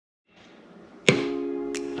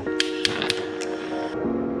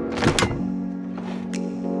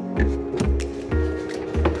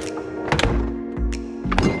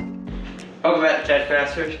Tech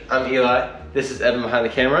Masters. I'm Eli. This is Evan behind the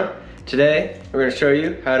camera. Today, we're going to show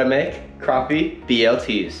you how to make crappie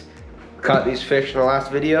BLTs. We caught these fish in the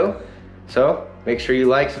last video, so make sure you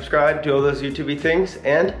like, subscribe, do all those YouTube things,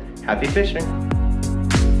 and happy fishing.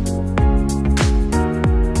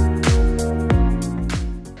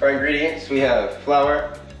 For ingredients, we have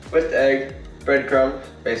flour, whipped egg, breadcrumbs,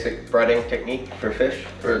 basic breading technique for fish,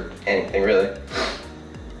 or anything really.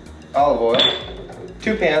 Olive oil,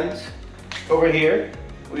 2 pans. Over here,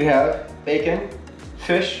 we have bacon,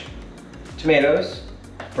 fish, tomatoes,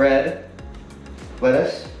 bread,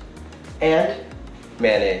 lettuce, and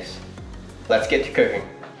mayonnaise. Let's get to cooking.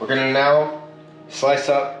 We're gonna now slice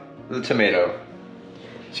up the tomato.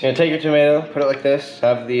 So you're gonna take your tomato, put it like this,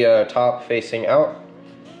 have the top facing out,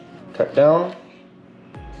 cut down,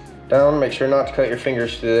 make sure not to cut your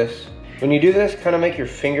fingers through this. When you do this, kind of make your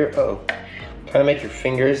fingers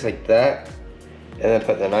like that, and then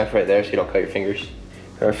put the knife right there so you don't cut your fingers.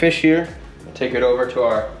 Our fish here, we'll take it over to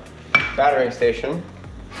our battering station.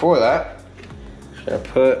 For that, just gonna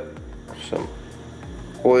put some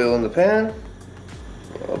oil in the pan.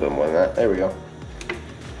 A little bit more than that, there we go.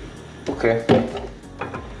 Okay,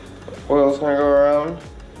 oil's gonna go around.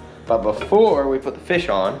 But before we put the fish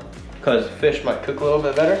on, because the fish might cook a little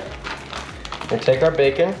bit better, we'll take our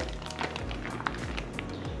bacon.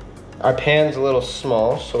 Our pan's a little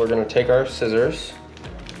small, so we're gonna take our scissors,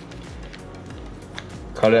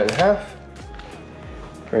 cut it in half,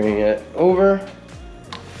 bring it over.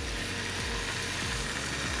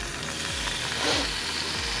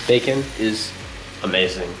 Bacon is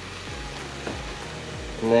amazing.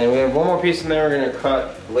 And then we have one more piece in there we're gonna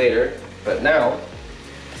cut later, but now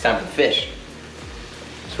it's time for the fish.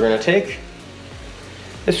 So we're gonna take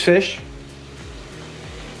this fish,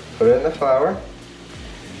 put it in the flour,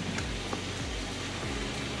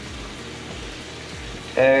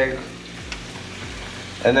 egg,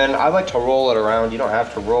 and then I like to roll it around. You don't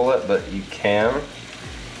have to roll it, but you can.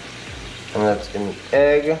 And that's in the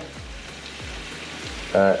egg.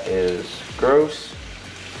 That is gross.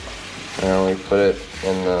 And we put it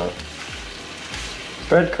in the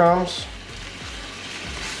breadcrumbs.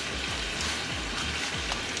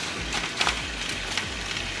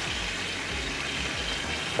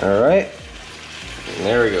 All right, and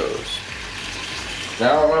there it goes.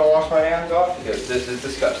 Now I'm gonna wash my hands off because this is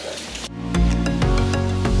disgusting.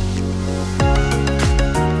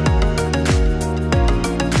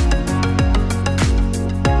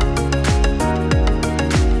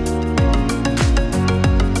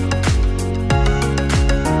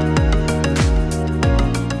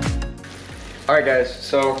 All right guys,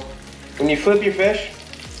 so when you flip your fish,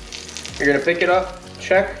 you're gonna pick it up,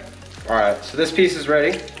 check. All right, so this piece is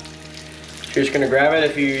ready. You're just gonna grab it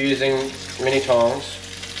if you're using mini tongs.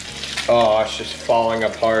 Oh, it's just falling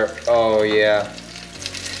apart. Oh yeah.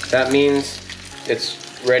 That means it's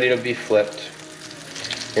ready to be flipped.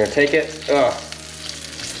 You're gonna take it,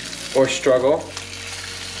 or struggle,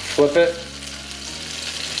 flip it.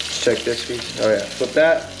 Let's check this piece. Oh yeah, flip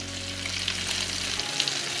that.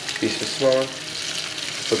 Piece is smaller.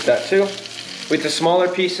 Flip that too. With the smaller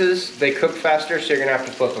pieces, they cook faster, so you're gonna have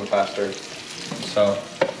to flip them faster. So.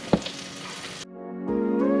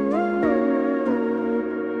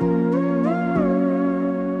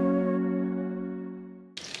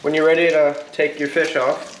 When you're ready to take your fish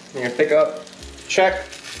off, you're gonna pick up, check.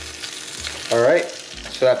 All right,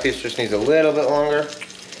 so that piece just needs a little bit longer.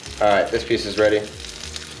 All right, this piece is ready.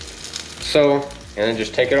 So, and then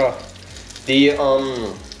just take it off. The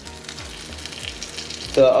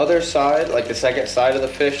other side, like the second side of the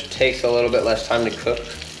fish, takes a little bit less time to cook,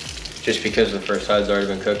 just because the first side's already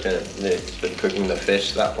been cooked and it's been cooking the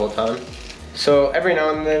fish that whole time. So every now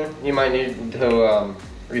and then, you might need to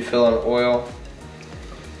refill on oil,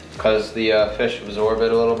 because the fish absorb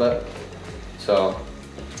it a little bit. So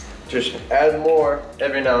just add more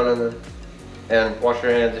every now and then. And wash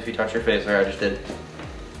your hands if you touch your face, like I just did.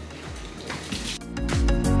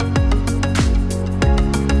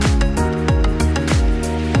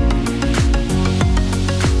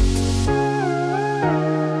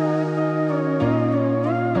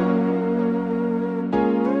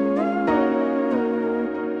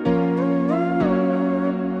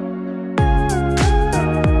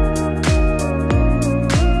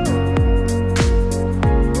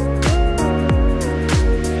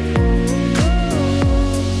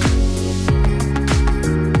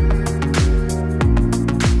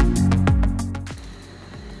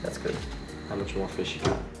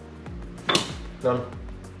 Done.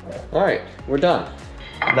 All right, we're done.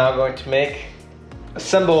 Now I'm going to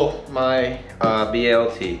assemble my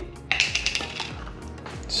BLT.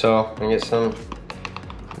 So I'm gonna get some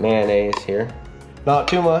mayonnaise here. Not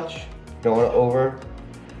too much. You don't want to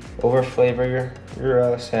over flavor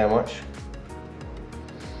your sandwich.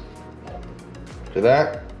 Do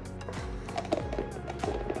that.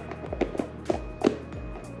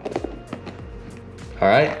 All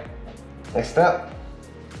right. Next up,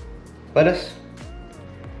 lettuce.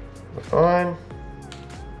 Fine.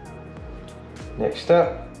 Next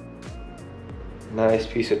up, nice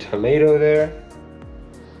piece of tomato there.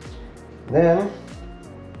 Then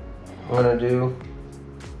I'm gonna do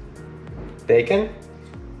bacon.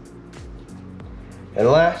 And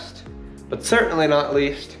last, but certainly not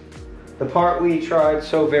least, the part we tried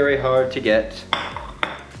so very hard to get,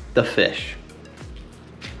 the fish.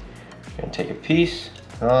 Gonna take a piece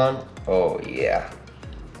on, oh yeah.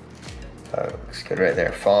 That looks good right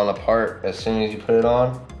there, falling apart as soon as you put it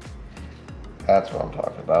on. That's what I'm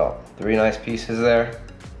talking about. 3 nice pieces there.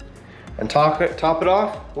 And top it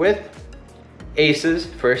off with Ace's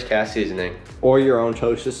First Cast Seasoning. Or your own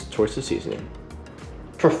choice of seasoning.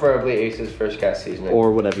 Preferably Ace's First Cast Seasoning.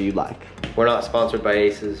 Or whatever you like. We're not sponsored by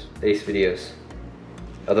Ace Videos.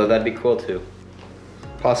 Although that'd be cool too.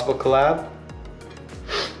 Possible collab?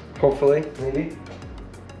 Hopefully, maybe.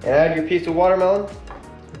 And add your piece of watermelon.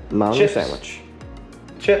 Chips, sandwich.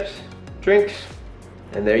 Chips, drinks,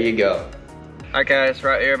 and there you go. Alright guys,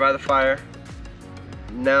 right here by the fire.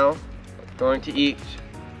 Now, going to eat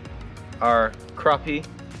our Crappie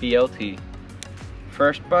BLT.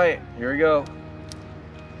 First bite, here we go.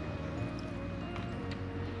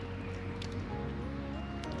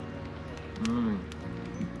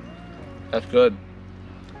 That's good.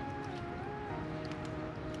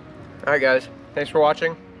 Alright guys, thanks for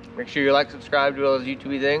watching. Make sure you like, subscribe, do all those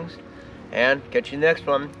YouTube things. And catch you next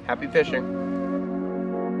one. Happy fishing.